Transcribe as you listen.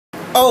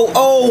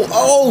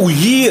Oh,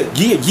 yeah.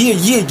 Get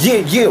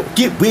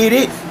with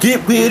it.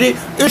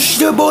 It's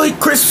your boy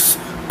Chris.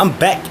 I'm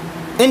back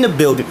in the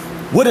building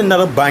with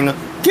another banger.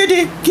 Get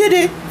it.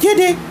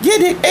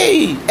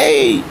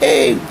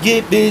 Hey.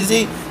 Get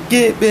busy.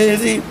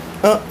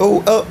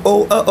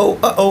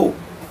 Uh-oh.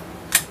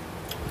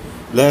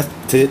 Let's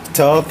get to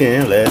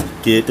talking. Let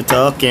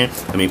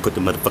me put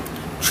the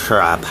motherfucking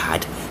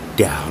tripod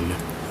down.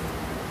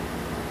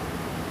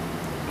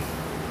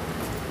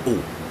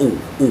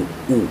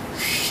 Oh,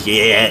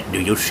 shit. Do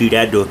you see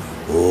that?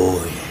 Oh,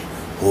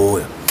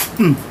 yeah.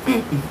 You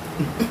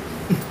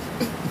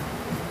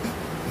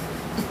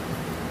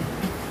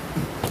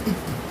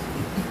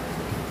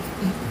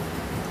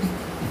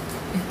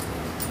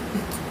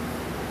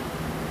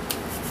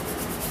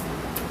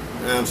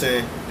know what I'm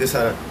saying? This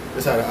how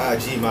the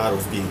IG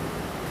models be.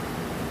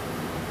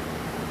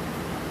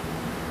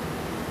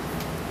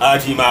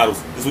 IG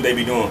models. This is what they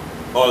be doing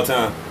all the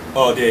time,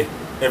 all day,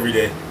 every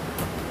day.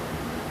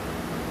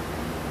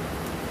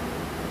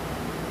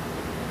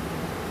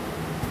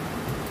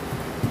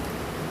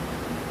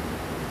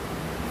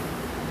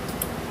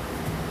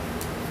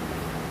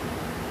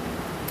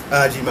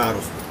 IG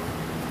models.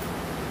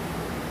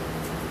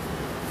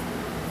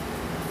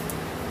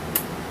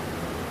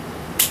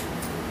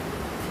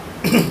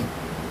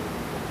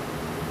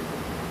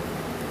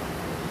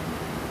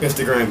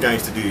 Instagram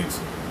gangster dudes.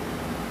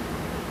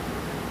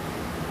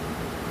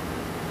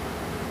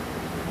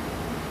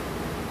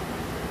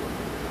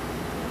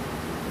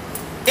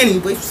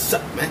 Anyway, what's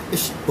up, man?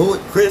 It's your boy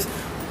Chris.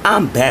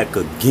 I'm back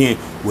again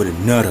with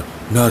another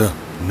video.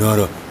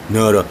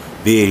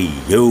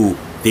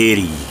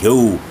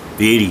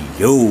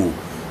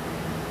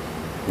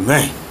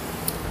 Man,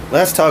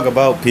 let's talk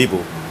about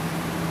people.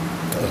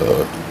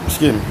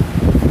 Excuse me.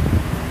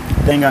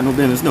 They ain't got no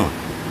business doing.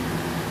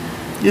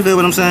 You feel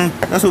what I'm saying?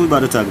 That's what we about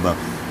to talk about.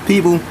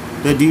 People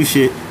that do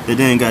shit that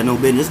they ain't got no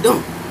business doing.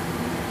 You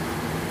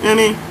know what I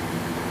mean?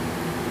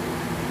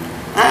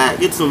 That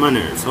gets on my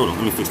nerves. Hold on,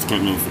 let me fix the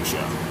camera. Let me fix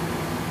y'all.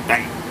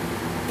 Dang.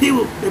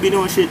 People that be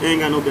doing shit they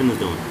ain't got no business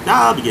doing.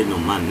 Y'all be getting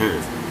on my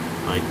nerves.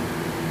 Like,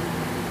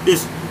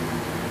 this.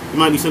 You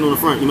might be sitting on the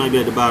front, you might be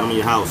at the bottom of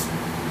your house.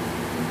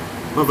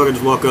 Motherfucker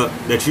just walk up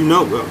that you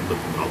know, bro.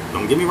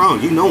 Don't get me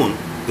wrong, you know him.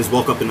 Just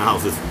walk up in the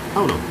house.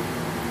 Hold on.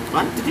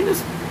 Why did you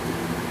just...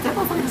 That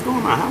motherfucker just go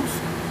in my house?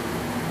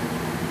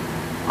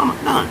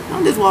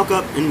 Don't just walk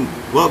up and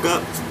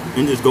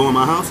just go in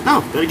my house.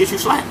 No, that'll get you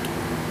slapped.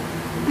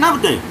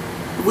 Another thing,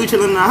 if we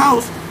chilling in the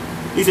house,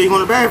 you say you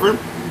want the bathroom,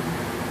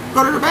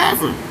 go to the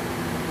bathroom.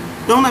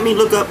 Don't let me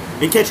look up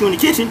and catch you in the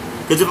kitchen,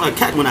 because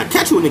when I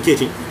catch you in the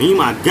kitchen and you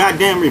my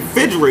goddamn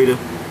refrigerator,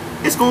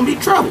 it's gonna be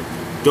trouble.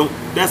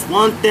 That's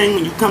one thing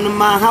when you come to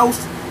my house,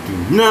 do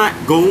not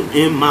go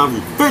in my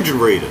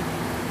refrigerator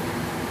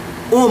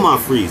or my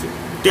freezer.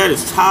 That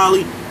is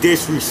highly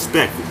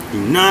disrespectful.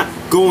 Do not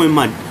go in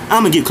my...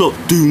 I'm gonna get close.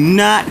 Do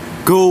not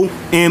go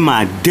in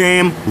my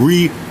damn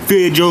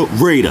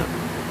refrigerator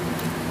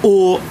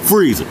or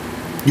freezer.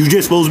 You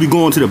just supposed to be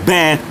going to the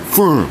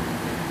bathroom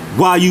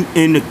while you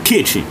in the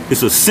kitchen.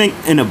 It's a sink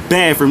in the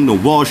bathroom to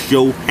wash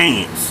your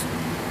hands.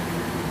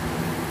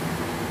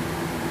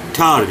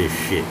 Tired of this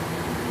shit.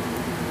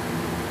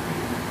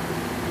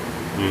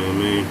 You know what I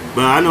mean?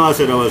 But I know I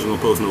said I wasn't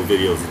gonna post no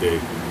videos today,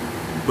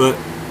 but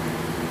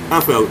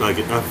I felt like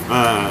it.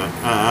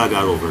 I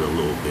got over it a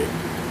little bit.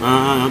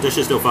 That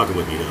shit still fucking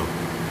with me though.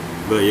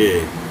 But yeah,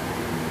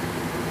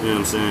 you know what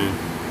I'm saying?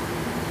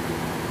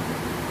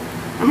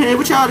 I'm here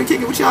with y'all to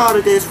kick it with y'all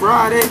today. It's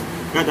Friday.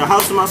 Got the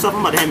house to myself.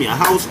 I'm about to have me a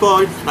house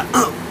party. Like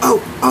oh.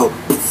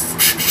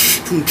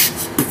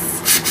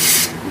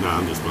 Nah,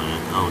 I'm just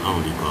playing. I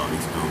don't do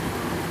parties. You know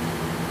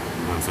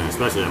what I'm saying?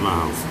 Especially at my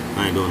house. I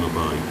ain't doing no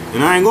party.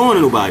 And I ain't going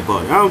to nobody's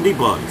party. I don't do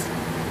parties.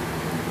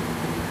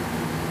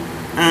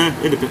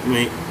 It depends,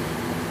 mate.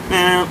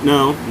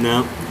 No.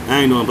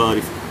 I ain't doing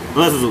parties.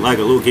 Unless it's like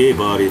a little kid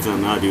party or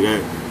something, I'll do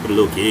that for the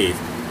little kids.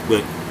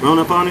 But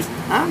grown-up parties,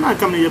 I'm not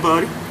coming to your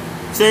party.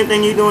 Same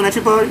thing you doing at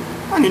your party,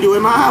 I can do it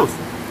at my house.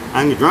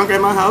 I can get drunk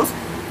at my house,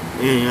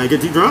 and I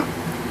get too drunk,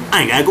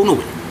 I ain't gotta go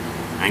nowhere.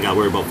 I ain't gotta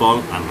worry about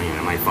falling. I mean,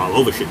 I might fall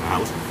over shit in the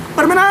house,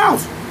 but I'm in the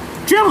house,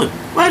 chilling,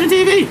 watching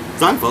TV.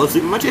 So I can fall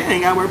asleep in my chair, I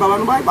ain't gotta worry about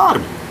nobody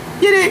bothering me.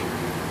 Get it?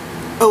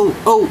 Oh,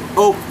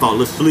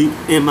 fall asleep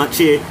in my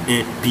chair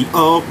and be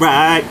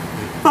alright.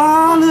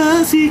 Fall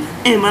asleep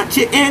in my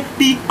chair and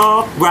be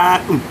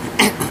alright.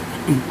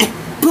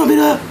 Pump it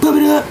up,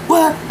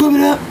 what? Pump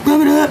it up,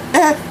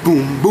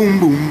 boom, boom,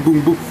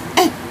 boom,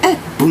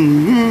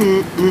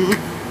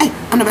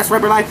 I'm the best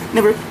rapper alive,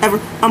 never, ever,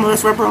 I'm the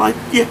best rapper alive,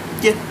 yeah,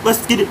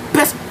 let's get it,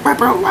 best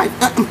rapper alive,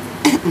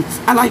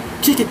 I like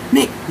chicken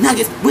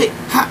McNuggets with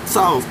hot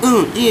sauce,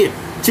 yeah,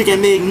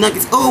 chicken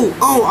McNuggets, oh,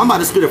 I'm about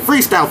to spit a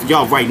freestyle for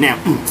y'all right now,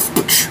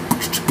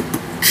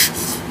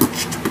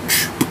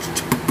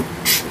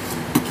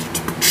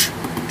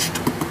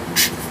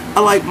 I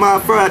like my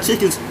fried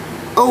chickens,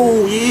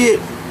 oh yeah,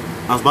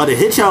 I was about to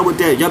hit y'all with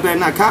that. Y'all better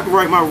not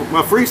copyright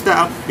my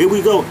freestyle. Here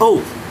we go.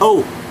 Oh.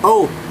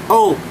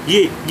 Oh,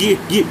 yeah.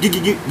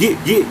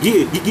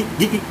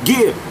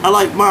 I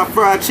like my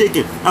fried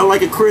chicken. I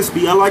like it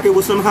crispy. I like it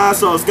with some hot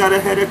sauce. Gotta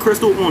have that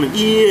crystal on it.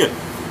 Yeah.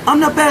 I'm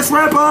the best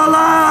rapper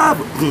alive.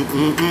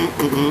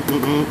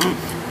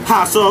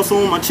 Hot sauce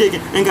on my chicken.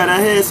 And gotta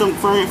have some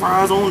french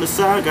fries on the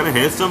side. Gotta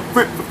have some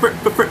french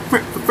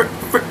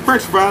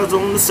fries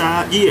on the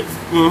side. Yeah.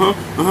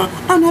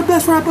 I'm the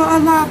best rapper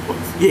alive.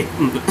 Yeah.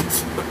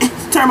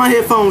 Turn my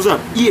headphones up.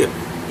 Yeah.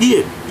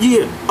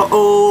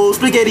 Uh-oh,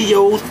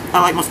 SpaghettiOs.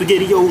 I like my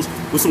SpaghettiOs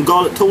with some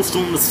garlic toast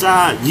on the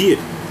side. Yeah.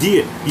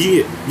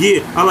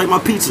 I like my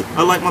pizza.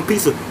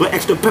 With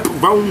extra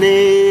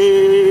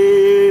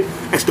pepperoni.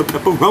 Extra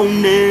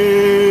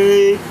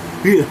pepperoni.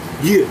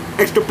 Yeah.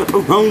 Extra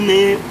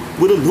pepperoni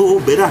with a little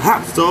bit of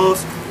hot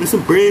sauce and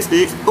some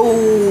breadsticks.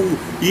 Oh,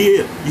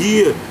 yeah.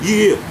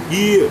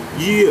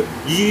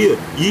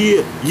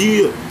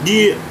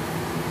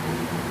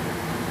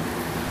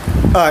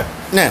 Alright,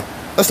 now,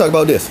 let's talk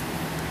about this.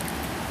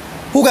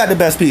 Who got the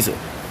best pizza?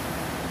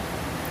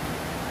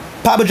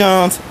 Papa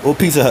John's or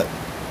Pizza Hut?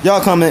 Y'all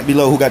comment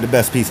below who got the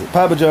best pizza.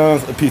 Papa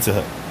John's or Pizza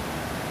Hut?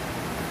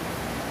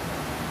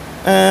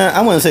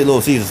 I wouldn't say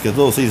Little Caesars because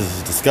Little Caesars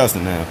is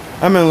disgusting now.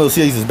 I remember Little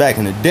Caesars back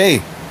in the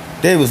day.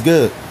 They was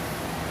good.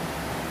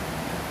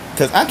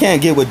 Because I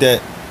can't get with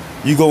that.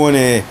 You go in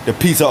there, the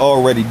pizza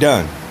already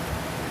done.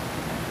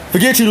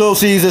 Forget you, Little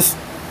Caesars.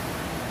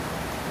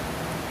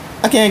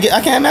 I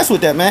can't mess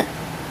with that, man.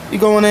 You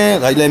go in there,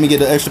 like, let me get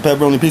the extra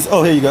pepperoni pizza.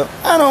 Oh, here you go.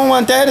 I don't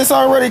want that. It's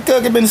already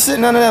cooked. It's been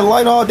sitting under that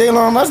light all day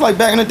long. That's like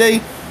back in the day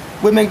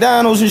with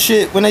McDonald's and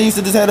shit, when they used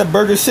to just have that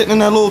burger sitting in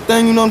that little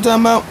thing, you know what I'm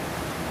talking about?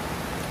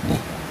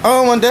 I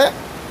don't want that.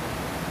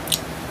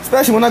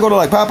 Especially when I go to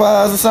like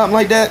Popeyes or something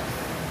like that.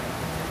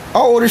 I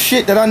order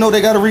shit that I know they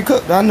gotta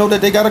recook. That I know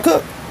that they gotta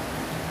cook.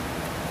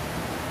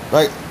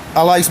 Like,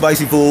 I like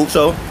spicy food,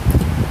 so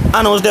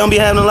I know they don't be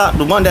having a lot.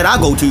 The one that I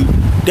go to,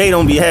 they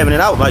don't be having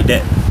it out like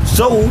that.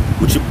 So,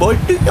 with your boy,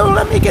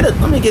 let me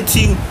get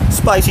 2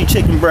 spicy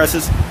chicken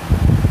breasts.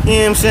 You know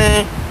what I'm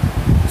saying?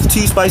 It's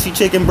 2 spicy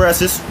chicken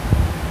breasts.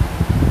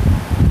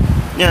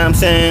 You know what I'm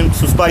saying?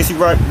 Some spicy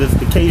rice,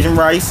 the Cajun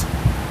rice,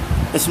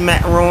 and some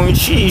macaroni and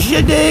cheese.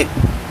 You dig?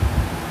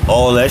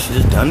 All that shit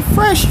is done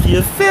fresh.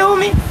 You feel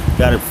me?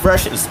 Got it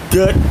fresh. It's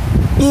good. You know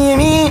what I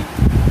mean?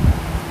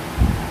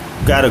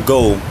 Gotta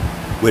go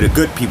where the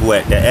good people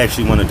at that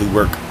actually want to do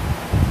work.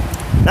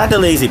 Not the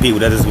lazy people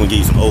that just want to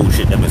give you some old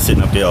shit that been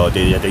sitting up there all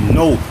day that they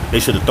know they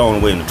should have thrown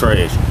away in the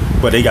trash,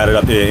 but they got it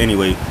up there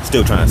anyway,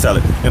 still trying to sell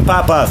it. And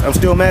Popeyes, I'm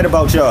still mad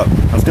about y'all.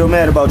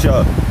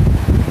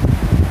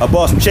 I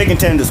bought some chicken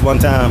tenders one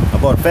time. I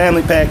bought a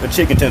family pack of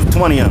chicken tenders,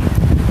 20 of them.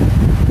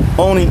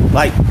 Only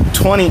like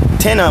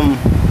 10 of them.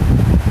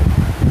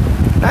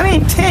 Not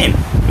even 10,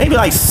 maybe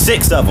like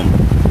 6 of them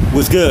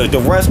was good. The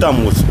rest of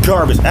them was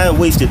garbage. I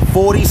wasted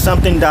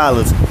 $40-something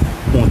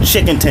on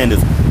chicken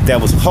tenders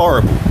that was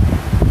horrible.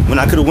 When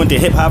I could have went to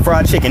Hip Hop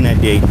Fried Chicken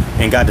that day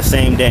and got the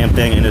same damn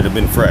thing and it'd have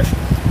been fresh.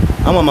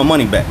 I want my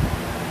money back. You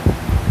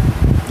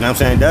know what I'm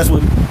saying? That's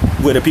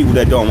where the people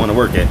that don't want to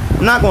work at.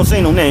 I'm not going to say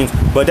no names,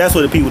 but that's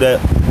where the people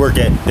that work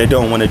at that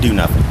don't want to do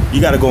nothing.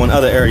 You got to go in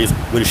other areas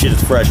where the shit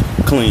is fresh,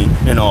 clean,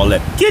 and all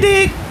that. Get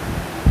it?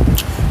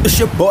 It's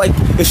your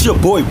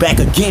boy back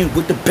again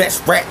with the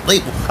best rap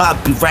label. I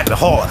be rapping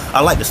hard.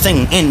 I like to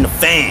sing in the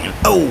fan.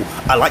 Oh,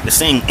 I like to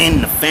sing in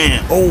the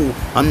fan. Oh,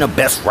 I'm the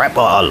best rapper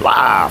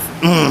alive.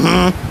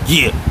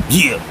 Yeah.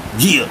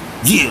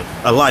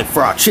 I like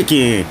fried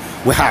chicken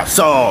with hot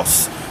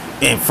sauce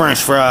and french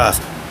fries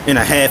in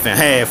a half and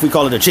half. We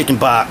call it a chicken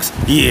box.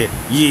 Yeah.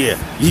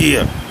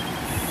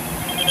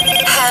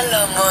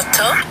 Hello,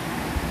 Moto.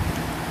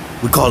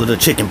 We call it a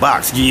chicken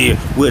box, yeah,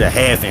 with a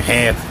half and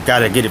half.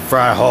 Gotta get it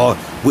fried hard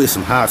with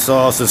some hot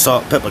sauce and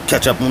salt, pepper,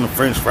 ketchup on the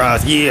french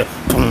fries, yeah.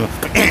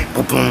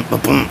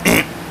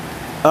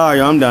 Alright,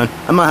 y'all, I'm done.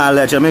 I'm gonna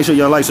holler at y'all. Make sure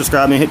y'all like,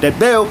 subscribe, and hit that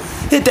bell.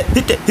 Hit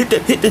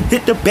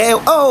the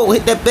bell. Oh,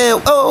 hit that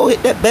bell. Oh,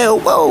 hit that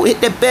bell. Oh,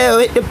 hit that bell.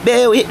 Hit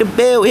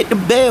the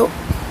bell.